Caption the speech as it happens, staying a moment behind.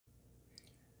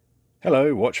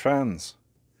Hello watch fans,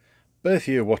 birth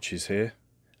year watches here,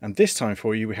 and this time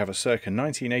for you we have a circa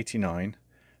 1989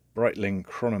 Breitling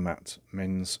Chronomat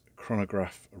men's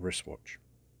chronograph wristwatch.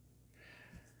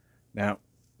 Now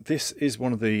this is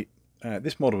one of the,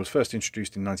 this model was first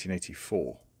introduced in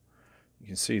 1984. You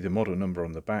can see the model number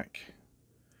on the back,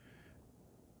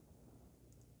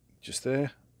 just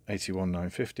there,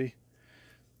 81950.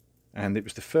 And it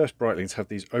was the first Breitling to have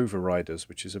these overriders,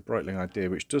 which is a Breitling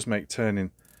idea which does make turning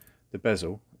the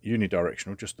bezel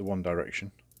unidirectional, just the one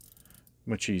direction,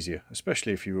 much easier,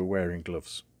 especially if you were wearing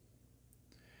gloves.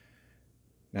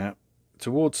 Now,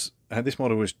 towards this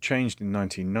model was changed in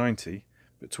 1990,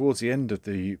 but towards the end of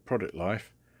the product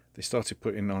life, they started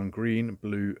putting on green,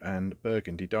 blue, and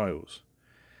burgundy dials,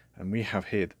 and we have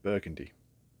here the burgundy.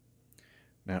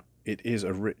 Now, it is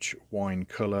a rich wine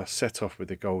colour, set off with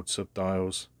the gold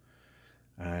subdials.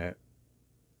 It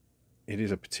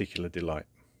is a particular delight,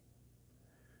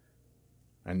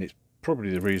 and it's probably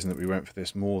the reason that we went for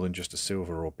this more than just a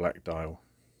silver or black dial.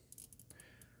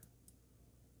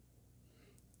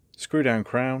 Screw down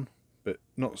crown, but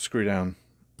not screw down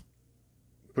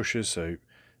pushers, so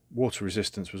water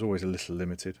resistance was always a little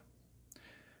limited.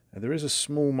 There is a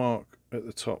small mark at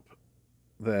the top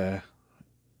there,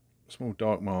 a small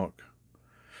dark mark,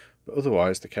 but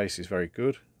otherwise the case is very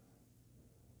good.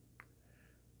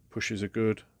 Pushers are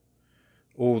good,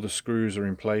 all the screws are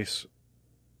in place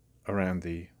around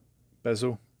the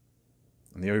bezel,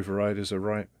 and the overriders are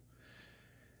right,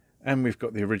 and we've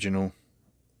got the original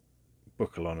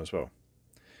buckle on as well.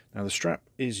 Now the strap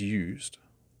is used,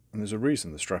 and there's a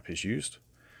reason the strap is used,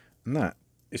 and that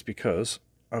is because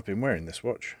I've been wearing this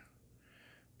watch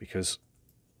because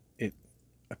it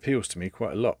appeals to me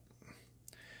quite a lot.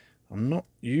 I'm not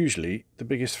usually the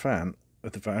biggest fan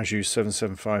of the Valjoux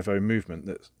 7750 movement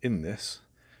that's in this,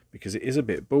 because it is a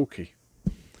bit bulky,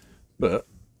 but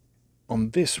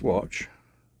on this watch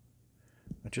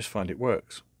I just find it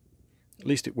works. At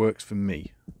least it works for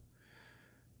me.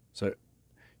 So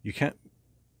you can't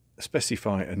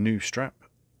specify a new strap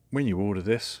when you order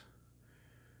this,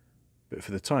 but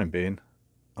for the time being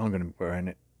I'm going to be wearing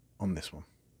it on this one.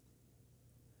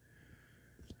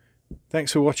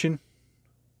 Thanks for watching.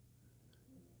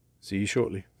 See you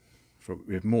shortly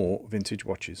with more vintage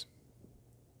watches.